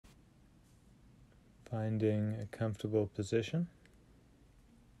Finding a comfortable position.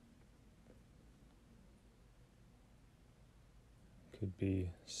 Could be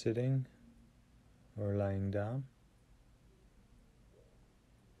sitting or lying down.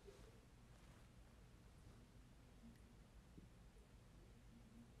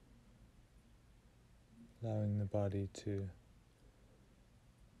 Allowing the body to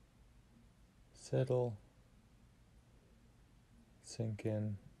settle, sink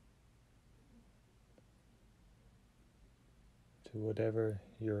in to whatever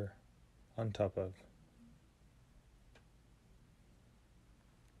you're on top of.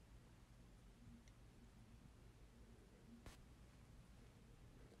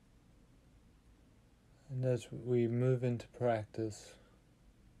 And as we move into practice,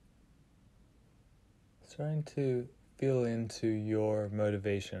 starting to feel into your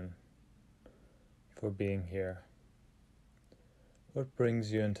motivation for being here. What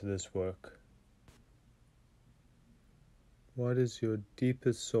brings you into this work? What is your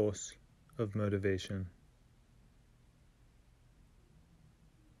deepest source of motivation?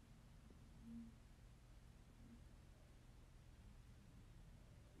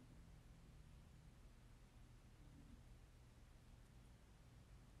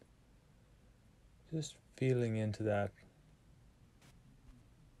 Just feeling into that.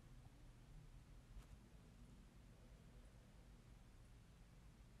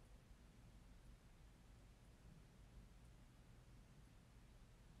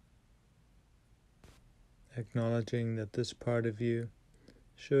 Acknowledging that this part of you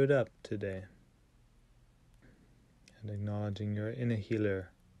showed up today. And acknowledging your inner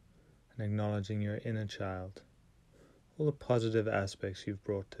healer. And acknowledging your inner child. All the positive aspects you've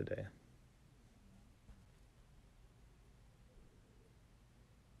brought today.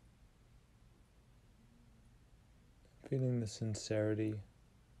 Feeling the sincerity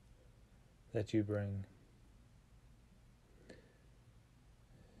that you bring.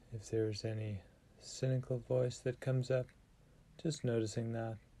 If there's any cynical voice that comes up, just noticing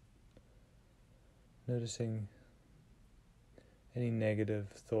that. Noticing any negative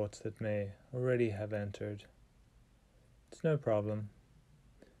thoughts that may already have entered. It's no problem.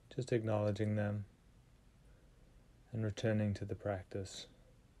 Just acknowledging them and returning to the practice.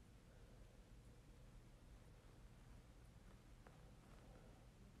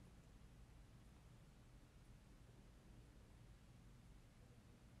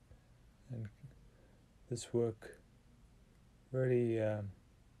 And this work really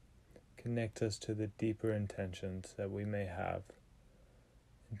connects us to the deeper intentions that we may have.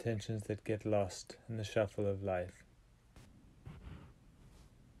 Intentions that get lost in the shuffle of life.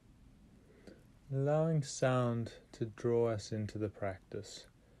 Allowing sound to draw us into the practice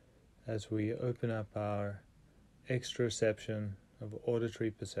as we open up our exteroception of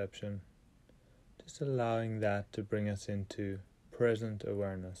auditory perception, just allowing that to bring us into present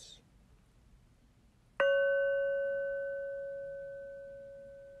awareness.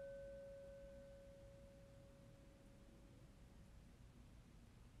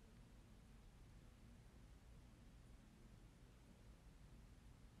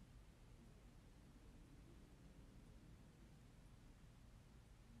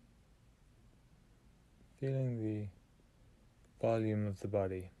 Feeling the volume of the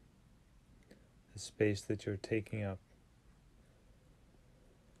body, the space that you're taking up,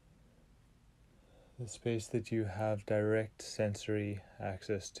 the space that you have direct sensory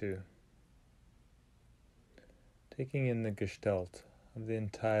access to. Taking in the gestalt of the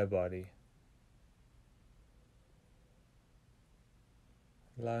entire body,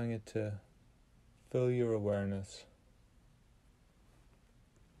 allowing it to fill your awareness,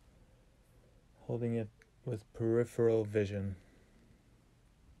 holding it with peripheral vision.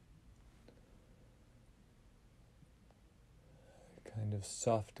 Kind of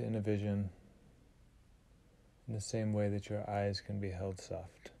soft inner vision in the same way that your eyes can be held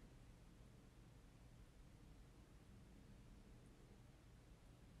soft.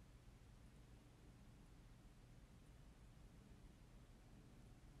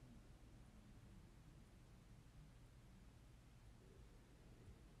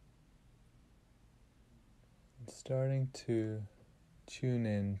 Starting to tune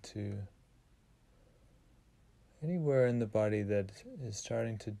in to anywhere in the body that is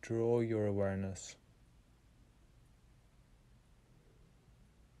starting to draw your awareness.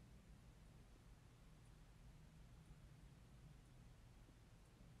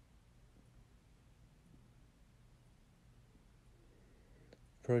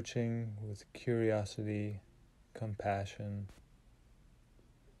 Approaching with curiosity, compassion,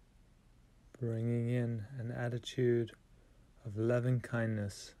 bringing in an attitude of loving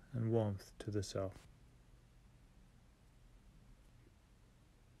kindness and warmth to the self.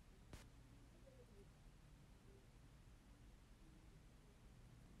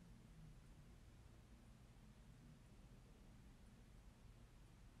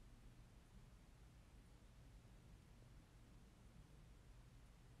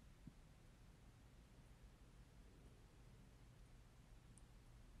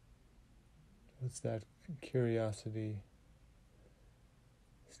 It's that curiosity,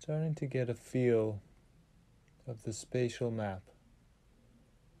 starting to get a feel of the spatial map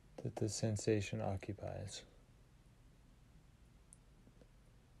that the sensation occupies.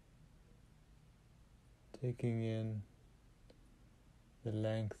 Taking in the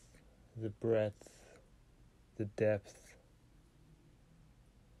length, the breadth, the depth,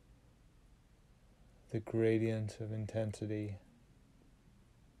 the gradient of intensity.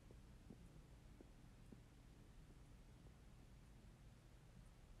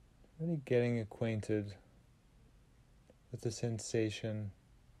 Really getting acquainted with the sensation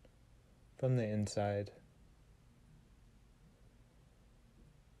from the inside.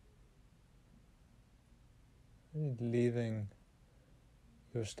 Really leaving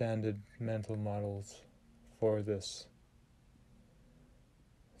your standard mental models for this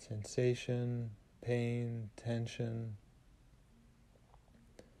sensation, pain, tension.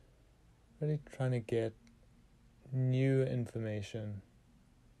 Really trying to get new information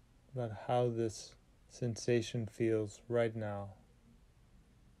about how this sensation feels right now.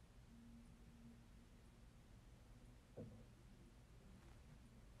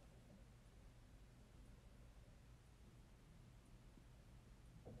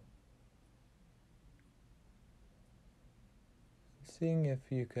 Seeing if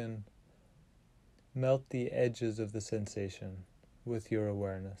you can melt the edges of the sensation with your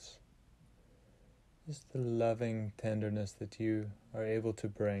awareness. Just the loving tenderness that you are able to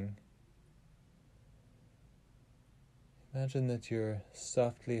bring. Imagine that you're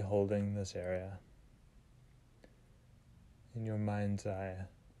softly holding this area in your mind's eye.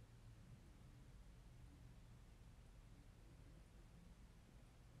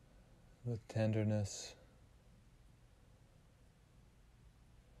 With tenderness,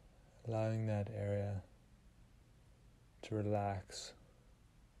 allowing that area to relax.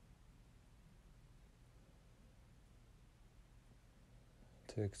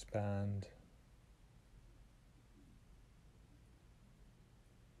 To expand.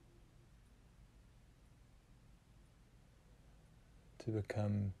 To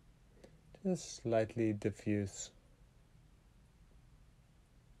become just slightly diffuse.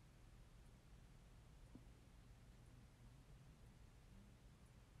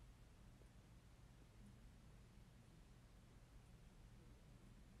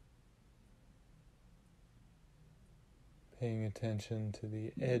 Paying attention to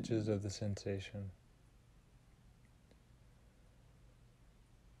the edges of the sensation.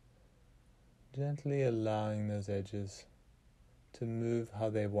 Gently allowing those edges to move how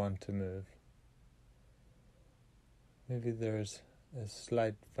they want to move. Maybe there's a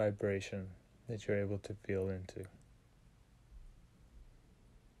slight vibration that you're able to feel into.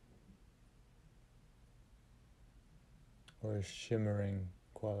 Or a shimmering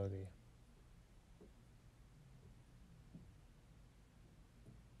quality.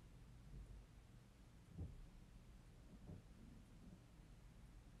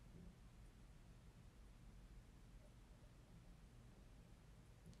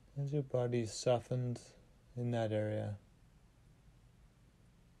 As your body softens in that area,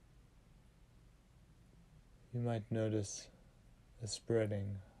 you might notice a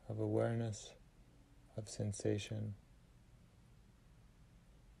spreading of awareness, of sensation,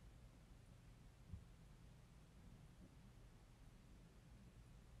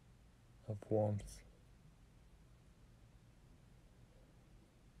 of warmth.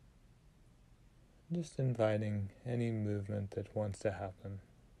 Just inviting any movement that wants to happen.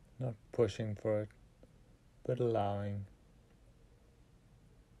 Not pushing for it, but allowing.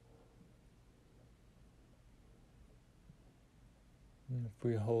 And if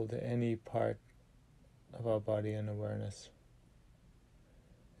we hold any part of our body in awareness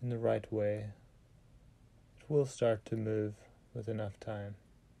in the right way, it will start to move with enough time.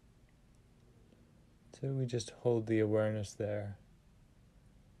 So we just hold the awareness there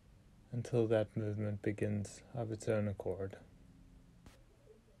until that movement begins of its own accord.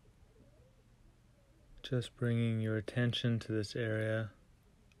 Just bringing your attention to this area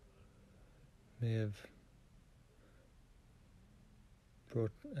may have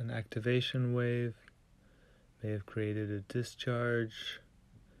brought an activation wave, may have created a discharge,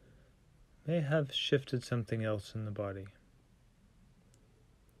 may have shifted something else in the body.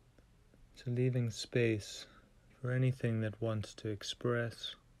 So leaving space for anything that wants to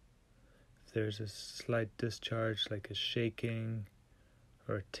express. If there's a slight discharge like a shaking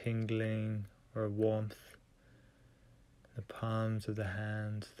or a tingling or a warmth, the palms of the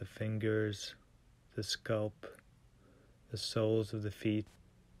hands, the fingers, the scalp, the soles of the feet,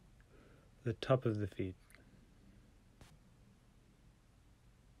 the top of the feet.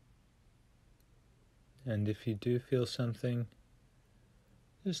 And if you do feel something,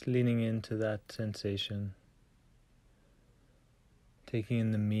 just leaning into that sensation, taking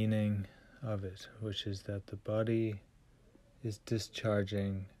in the meaning of it, which is that the body is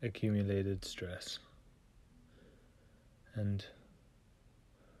discharging accumulated stress. And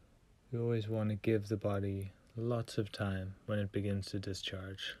we always want to give the body lots of time when it begins to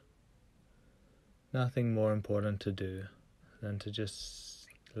discharge. Nothing more important to do than to just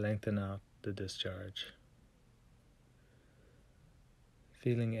lengthen out the discharge.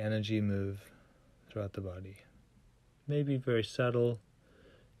 Feeling energy move throughout the body. Maybe very subtle.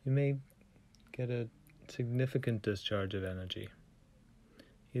 You may get a significant discharge of energy.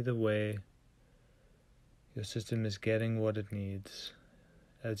 Either way, your system is getting what it needs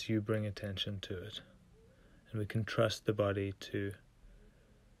as you bring attention to it. And we can trust the body to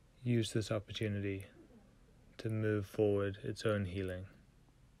use this opportunity to move forward its own healing.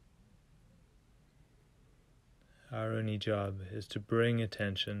 Our only job is to bring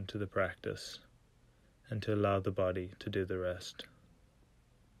attention to the practice and to allow the body to do the rest.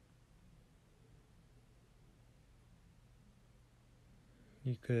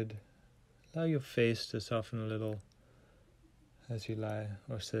 You could allow your face to soften a little as you lie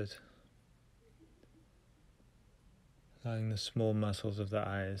or sit, allowing the small muscles of the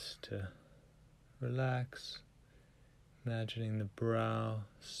eyes to relax, imagining the brow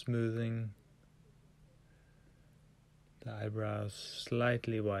smoothing, the eyebrows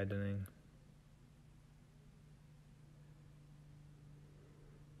slightly widening.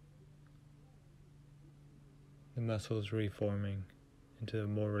 The muscles reforming into a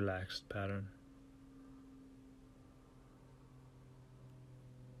more relaxed pattern.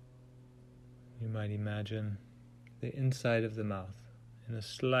 You might imagine the inside of the mouth in a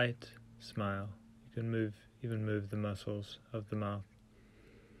slight smile. You can even move the muscles of the mouth.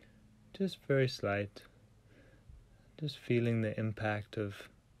 Just very slight. Just feeling the impact of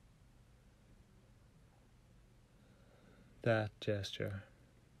that gesture.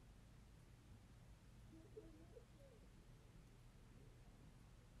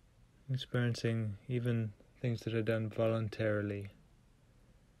 Experiencing even things that are done voluntarily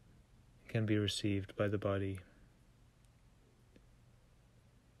can be received by the body.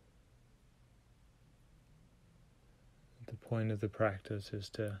 The point of the practice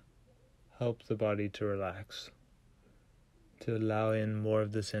is to help the body to relax, to allow in more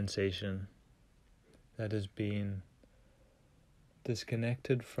of the sensation that has been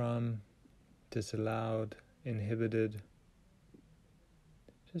disconnected from, disallowed, inhibited.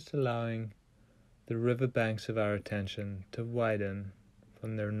 Just allowing the riverbanks of our attention to widen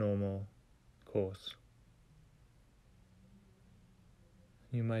from their normal course.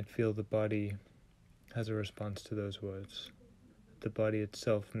 You might feel the body has a response to those words. The body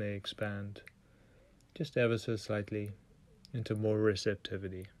itself may expand just ever so slightly into more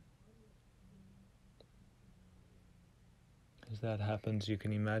receptivity. As that happens, you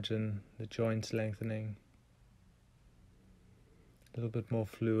can imagine the joints lengthening, a little bit more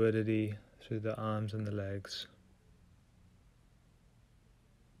fluidity through the arms and the legs.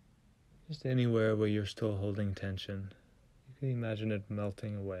 Just anywhere where you're still holding tension, you can imagine it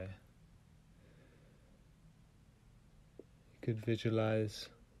melting away. You could visualize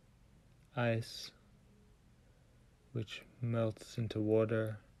ice, which melts into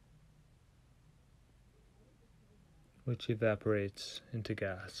water, which evaporates into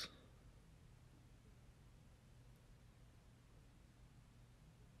gas.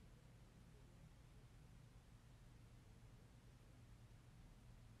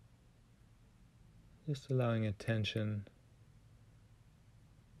 Just allowing attention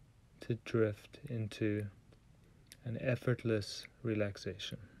to drift into an effortless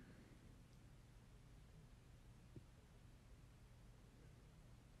relaxation.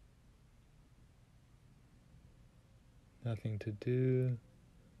 Nothing to do,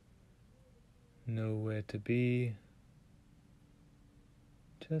 nowhere to be,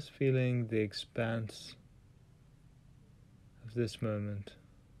 just feeling the expanse of this moment.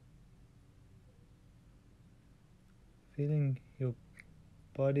 Feeling your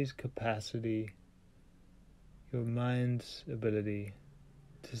body's capacity, your mind's ability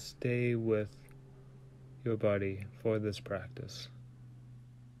to stay with your body for this practice.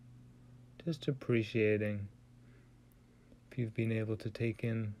 Just appreciating if you've been able to take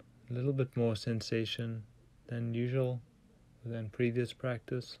in a little bit more sensation than usual, than previous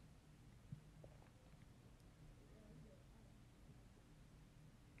practice.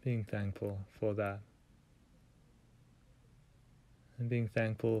 Being thankful for that. And being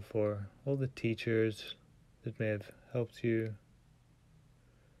thankful for all the teachers that may have helped you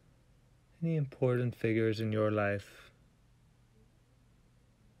any important figures in your life,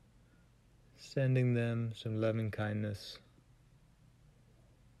 sending them some loving kindness,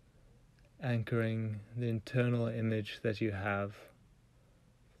 anchoring the internal image that you have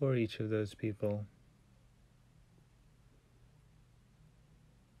for each of those people,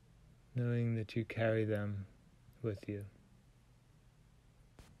 knowing that you carry them with you.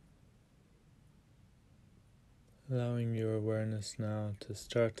 Allowing your awareness now to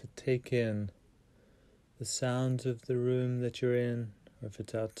start to take in the sounds of the room that you're in, or if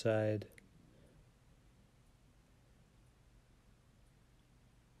it's outside.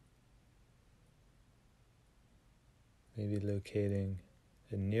 Maybe locating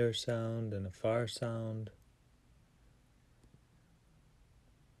a near sound and a far sound.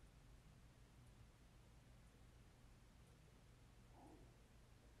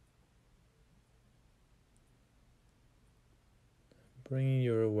 Bringing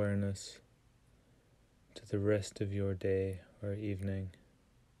your awareness to the rest of your day or evening.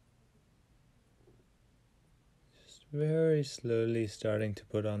 Just very slowly starting to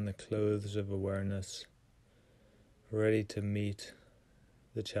put on the clothes of awareness, ready to meet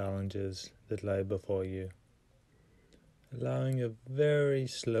the challenges that lie before you. Allowing a very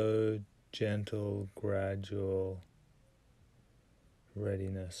slow, gentle, gradual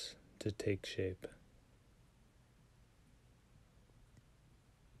readiness to take shape.